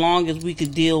all as long as we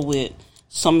could deal with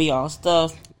some of y'all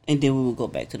stuff, and then we would go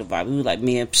back to the vibe. We were like,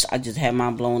 man, I just had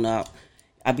mine blown up.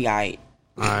 I'd be all right.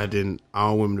 I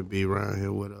want women to be around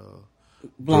here with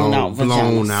blown out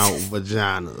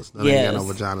vaginas. They yes. ain't got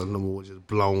no vaginas no more, just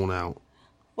blown out.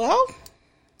 Well,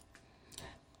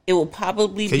 it will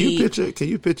probably Can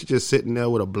you picture just sitting there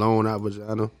with a blown out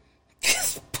vagina?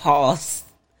 Pause.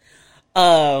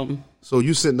 So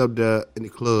you sitting up there in the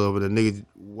club and a nigga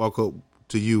walk up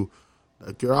to you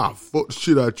like, girl, I'll fuck the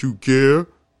shit out you, care.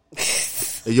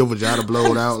 And your vagina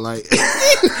blowed out like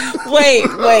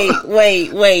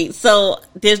Wait. So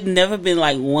there's never been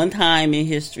like one time in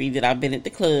history that I've been at the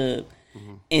club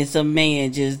and some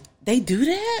man they do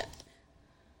that?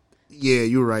 Yeah,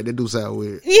 you're right. That do sound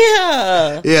weird.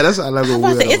 Yeah. Yeah, that's sound like a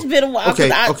weird. It's been a while.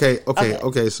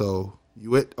 Okay. So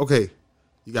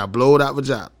you got blowed out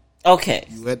vagina. Okay.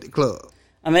 You at the club.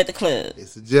 I'm at the club.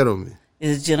 It's a gentleman.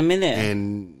 There's a gentleman there.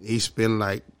 And he spend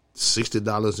like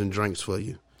 $60 in drinks for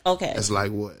you. Okay. That's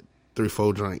like what?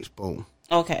 3-4 drinks. Boom.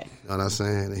 Okay. You know what I'm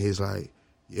saying? And he's like,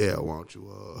 yeah, why don't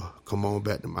you come on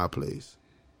back to my place?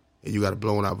 And you got a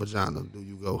blown out vagina. Do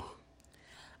you go?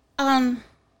 I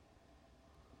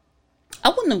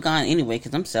wouldn't have gone anyway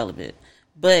because I'm celibate.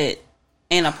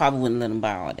 And I probably wouldn't let him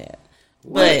buy all that.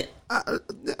 But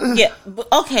yeah,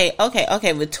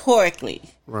 okay. Rhetorically,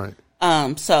 right?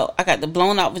 So I got the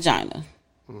blown out vagina.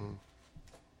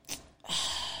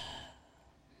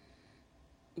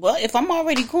 Well, if I'm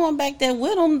already going back there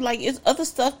with him, like it's other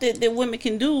stuff that women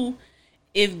can do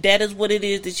if that is what it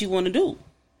is that you want to do.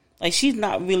 Like she's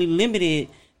not really limited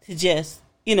to just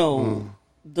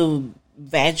the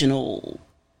vaginal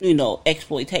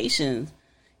exploitations.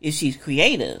 if she's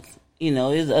creative.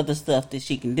 There's other stuff that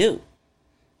she can do.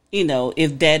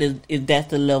 If that's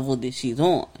the level that she's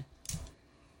on.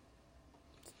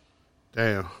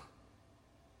 Damn.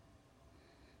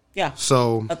 Yeah.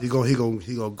 So he gonna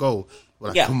go.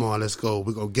 We're like, come on, let's go.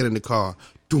 We're gonna get in the car.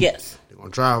 Doom. Yes. They're gonna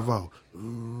drive out.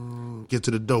 Get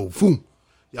to the door. Boom.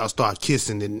 Y'all start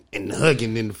kissing and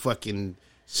hugging in the fucking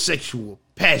sexual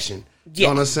passion. You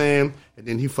know what I'm saying? And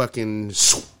then he fucking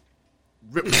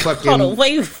rip the fucking. Hold on,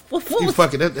 wait. He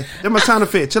fucking. That's my sound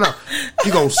effect. Chill out.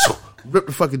 He gonna rip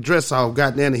the fucking dress off,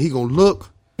 goddamn, and he gonna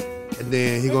look, and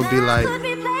then he gonna be like,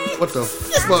 "What the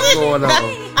fuck going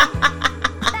on?"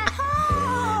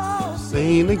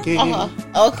 Sing again.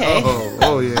 Okay.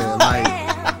 Oh yeah, like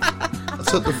I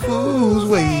took the fool's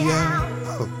way out.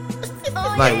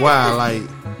 Like wow, like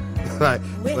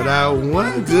without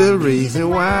one good reason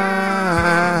why.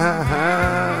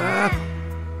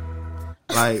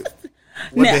 Like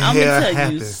what now, the I'm hell gonna tell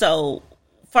happened? you. So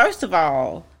first of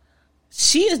all,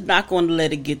 she is not going to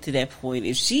let it get to that point.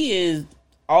 If she is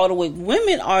all the way,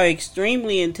 women are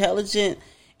extremely intelligent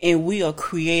and we are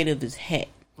creative as heck.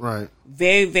 Right.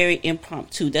 Very, very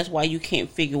impromptu. That's why you can't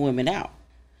figure women out.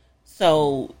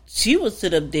 So she would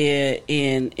sit up there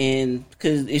and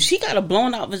because if she got a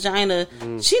blown out vagina,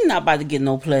 she's not about to get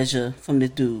no pleasure from this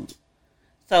dude.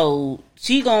 So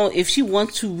if she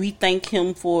wants to rethank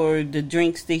him for the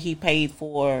drinks that he paid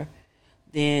for,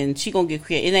 then she gonna get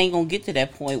creative. It ain't gonna get to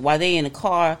that point. While they in the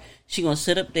car, she gonna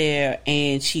sit up there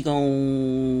and she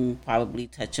gonna probably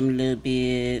touch him a little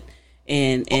bit.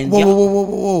 And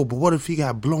whoa! But what if he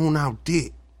got blown out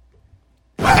dick?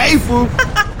 Hey, fool.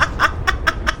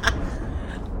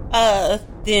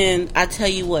 Then I tell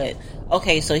you what.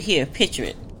 Okay, so here, picture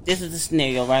it. This is the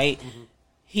scenario, right? Mm-hmm.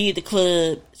 He at the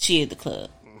club, she at the club,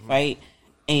 right?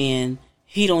 And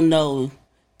he don't know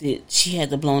that she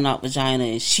has a blown out vagina,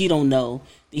 and she don't know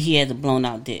that he has a blown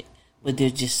out dick. But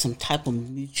there's just some type of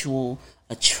mutual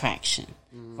attraction,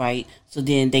 right? So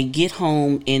then they get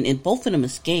home, and both of them are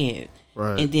scared.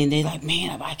 Right. And then they're like,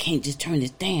 man, I can't just turn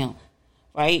this down,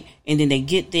 right? And then they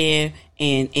get there,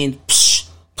 and psh,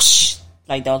 psh,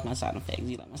 like that was my sound effect.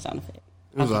 You like my sound effect?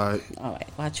 It was all right. All right,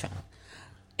 well, I try.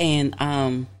 And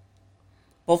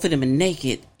both of them are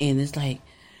naked, and it's like,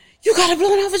 you got a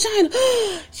blown out vagina.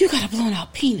 You got a blown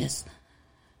out penis.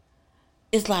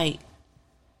 It's like,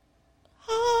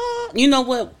 you know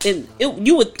what?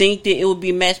 You would think that it would be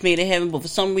a match made in heaven, but for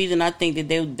some reason, I think that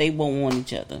they won't want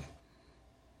each other.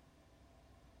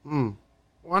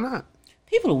 Why not?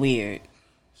 People are weird.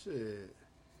 Shit.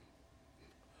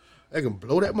 They can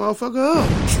blow that motherfucker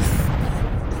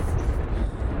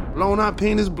up. Blown out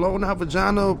penis, blown out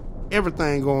vagina,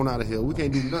 everything going out of here. We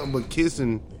can't do nothing but kiss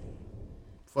and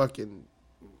fucking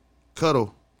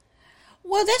cuddle.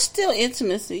 Well, that's still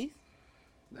intimacy.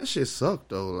 That shit sucked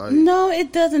though. Like no,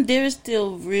 it doesn't. There is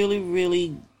still really,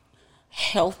 really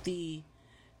healthy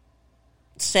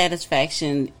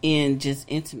satisfaction in just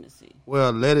intimacy.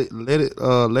 Well, let it,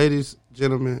 ladies,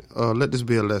 gentlemen, let this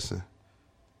be a lesson.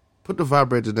 Put the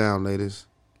vibrator down, ladies.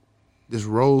 This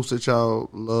rose that y'all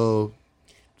love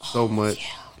so much,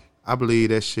 yeah. I believe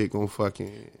that shit gonna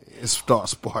fucking start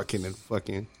sparking and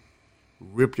fucking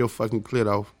rip your fucking clit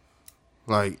off.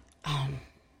 Like,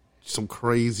 some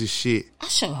crazy shit. I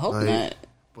sure hope not.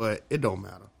 But it don't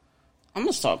matter. I'm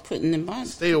gonna start putting in my...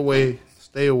 Stay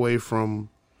away from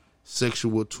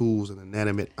sexual tools and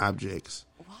inanimate objects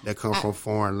that come from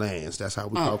foreign lands. That's how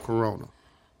we call corona.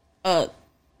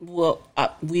 Well,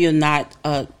 we are not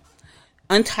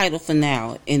Untitled for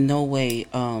now in no way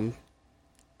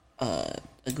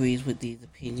agrees with these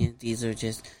opinions. These are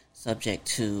just subject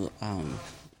to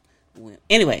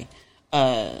anyway.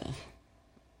 Yep.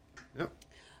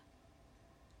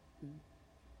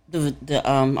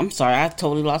 I'm sorry, I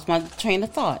totally lost my train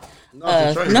of thought.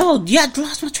 I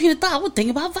lost my train of thought. I was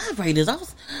thinking about vibrators.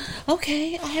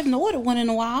 I haven't ordered one in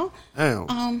a while.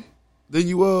 Damn. Did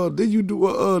you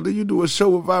do a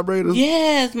show with vibrators?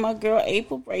 Yes, my girl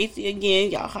April Bracy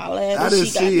again. Y'all holla at her. I didn't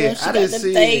see it. She got them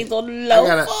things on the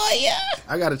low for you.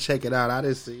 I gotta check it out. I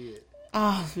didn't see it.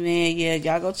 Oh man, yeah,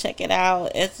 y'all go check it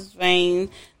out. Essence Rain,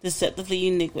 Deceptively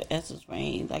Unique with Essence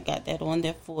Rain. I got that on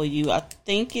there for you. I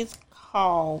think it's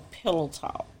called Pillow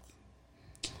Talk.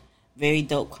 Very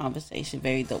dope conversation.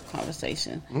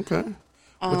 Okay.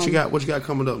 What you got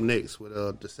coming up next with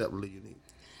Deceptively Unique?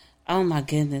 Oh my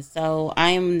goodness. So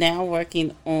I am now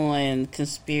working on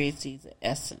Conspiracies of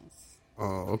Essence.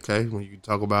 Oh, okay. When you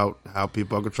talk about how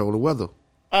people control the weather.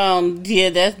 Yeah,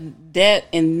 that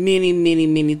and many, many,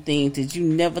 many things that you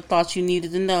never thought you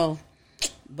needed to know.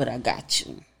 But I got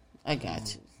you.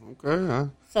 Okay.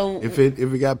 So if it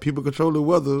got people controlling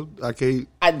weather, I can't.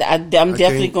 I'm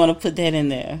definitely going to put that in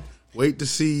there. Wait to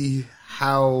see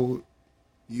how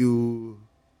you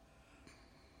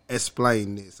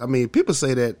explain this. I mean, people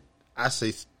say that I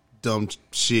say dumb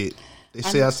shit. They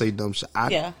say I say dumb shit.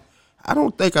 I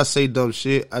don't think I say dumb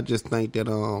shit. I just think that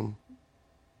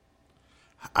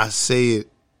I say it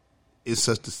in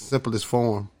such the simplest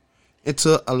form. And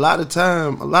to a lot of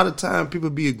time people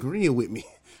be agreeing with me.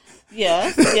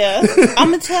 Yeah.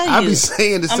 I'm gonna tell you. I be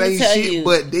saying the same shit,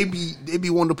 but they be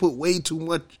wanting to put way too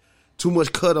much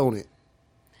cut on it.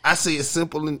 I say it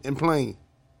simple and plain.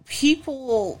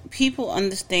 People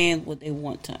understand what they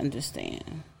want to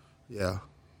understand. Yeah.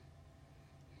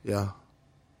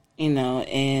 You know,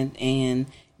 and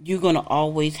you're gonna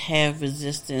always have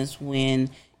resistance when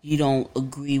you don't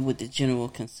agree with the general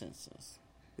consensus.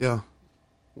 Yeah.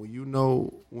 When you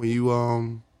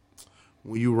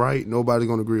right, nobody's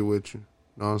gonna agree with you.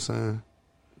 Know what I'm saying?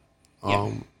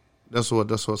 Yeah. That's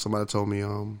what somebody told me.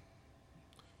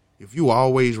 If you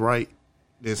always right,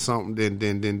 then something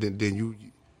then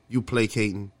you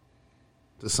placating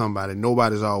to somebody.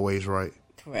 Nobody's always right.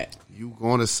 Correct. You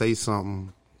gonna say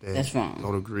something that's wrong.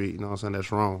 Don't agree. You know what I'm saying?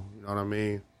 That's wrong. You know what I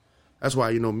mean? That's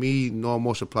why, me, No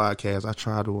Emotion Podcast, I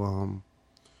try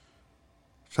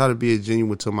to be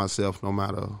genuine to myself no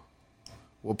matter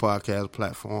what podcast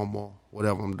platform or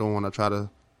whatever I'm doing. I try to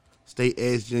stay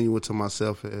as genuine to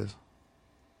myself as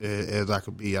I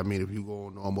could be. I mean, if you go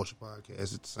on No Emotion Podcast,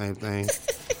 it's the same thing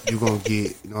you're gonna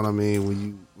get, you know what I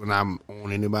mean, when I'm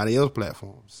on anybody else's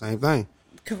platform. Same thing.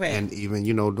 Correct. And even,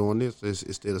 doing this,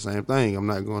 it's still the same thing. I'm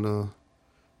not gonna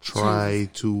try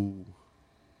to.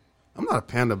 I'm not a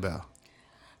panda bear.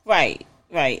 Right.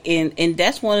 And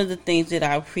that's one of the things that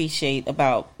I appreciate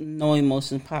about No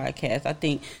Emotion Podcast. I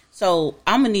think so.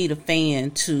 I'm gonna need a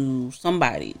fan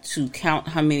somebody to count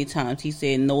how many times he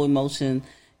said No Emotion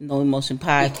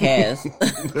Podcast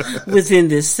within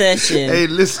this session. Hey,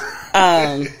 listen.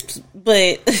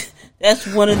 But that's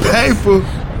one of the paper.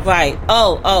 Right.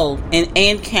 Oh,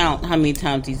 and count how many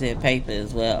times he said paper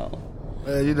as well.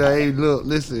 Hey, look,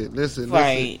 listen.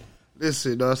 Right.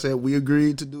 Listen, I said we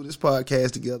agreed to do this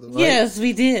podcast together, right? Yes,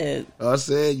 we did. I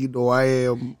said, I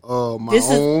am my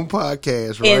own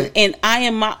podcast, right? And I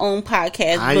am my own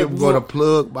podcast. I am going to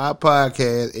plug my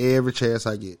podcast every chance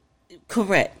I get.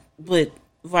 Correct. But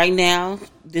right now,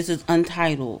 this is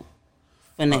Untitled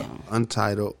for now.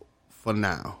 Untitled for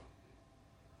now.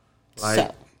 Like,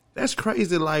 that's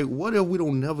crazy. Like, what if we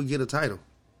don't never get a title?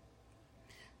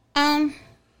 Then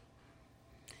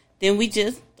we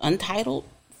just Untitled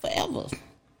forever.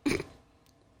 I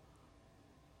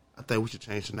think we should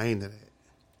change the name to that.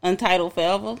 Untitled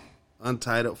forever?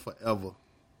 Untitled forever.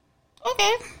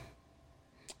 Okay.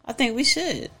 I think we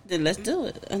should. Then let's do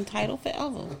it. Untitled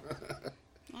forever.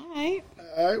 All right,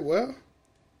 well.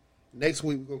 Next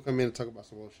week we're going to come in and talk about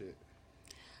some more shit.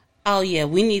 Oh, yeah.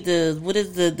 We need what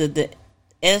is the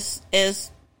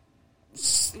SS?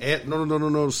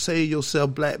 No. Say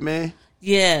yourself, black man.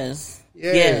 Yes.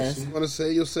 You want to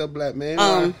say yourself, black man? You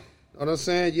know what I'm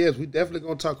saying? Yes, we definitely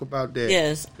going to talk about that.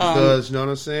 Yes. Because, you know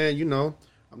what I'm saying?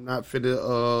 I'm not fit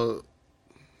to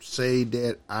say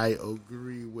that I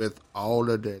agree with all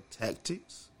of their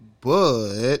tactics,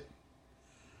 but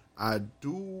I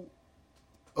do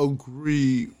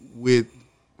agree with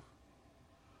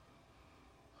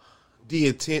the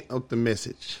intent of the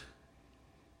message.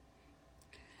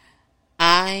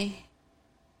 I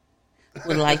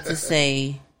would like to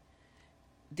say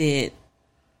that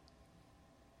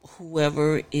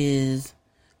whoever is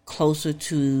closer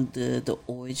to the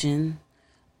origin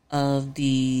of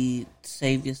the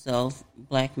save yourself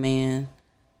black man,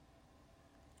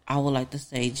 I would like to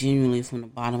say genuinely from the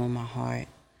bottom of my heart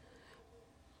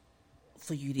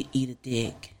for you to eat a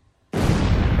dick.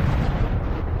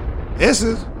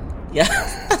 Essence? Yeah.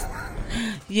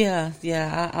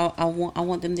 I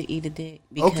want them to eat a dick.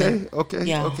 Okay. All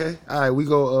right, we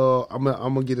go. I'm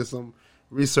gonna get us some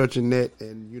research in that,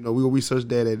 and we gonna research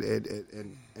that,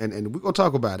 and we gonna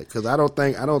talk about it because I don't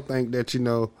think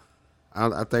that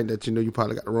I think that you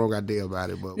probably got the wrong idea about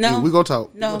it, but no, we gonna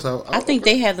talk. No, talk. I think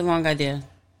they have the wrong idea.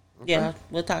 Okay. Yeah,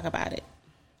 we'll talk about it.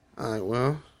 All right,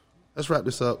 well, let's wrap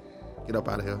this up. Get up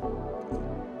out of here.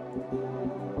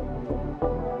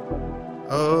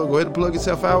 Go ahead and plug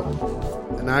yourself out,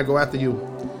 and I go after you.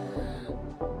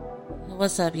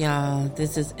 What's up, y'all?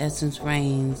 This is Essence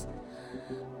Reigns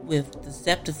with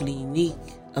Deceptively Unique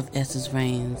of Essence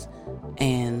Reigns,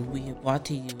 and we have brought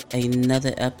to you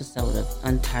another episode of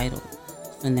Untitled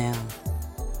for now.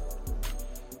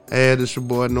 Hey, this your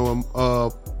boy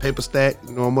Noah Paper Stat,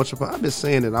 Noah Motion. I've been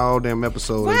saying it all damn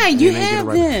episode. Right, you have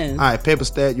been. All right, Paper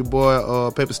Stat, your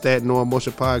boy Paper Stat, Noah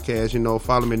Motion Podcast. You know,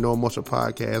 follow me, Noah Motion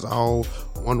Podcast, all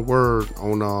one word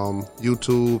on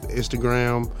YouTube,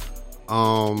 Instagram,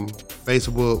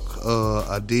 Facebook,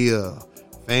 Adia,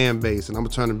 fan base. And I'm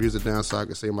gonna turn the music down so I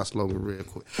can say my slogan real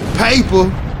quick. Paper.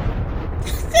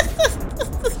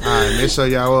 Alright, make sure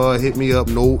y'all hit me up.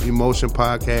 No Emotion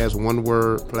Podcast, one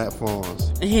word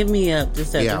platforms. Hit me up.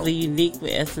 Deceptively unique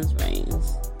with Essence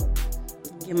Reigns.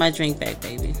 Get my drink back,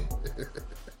 baby.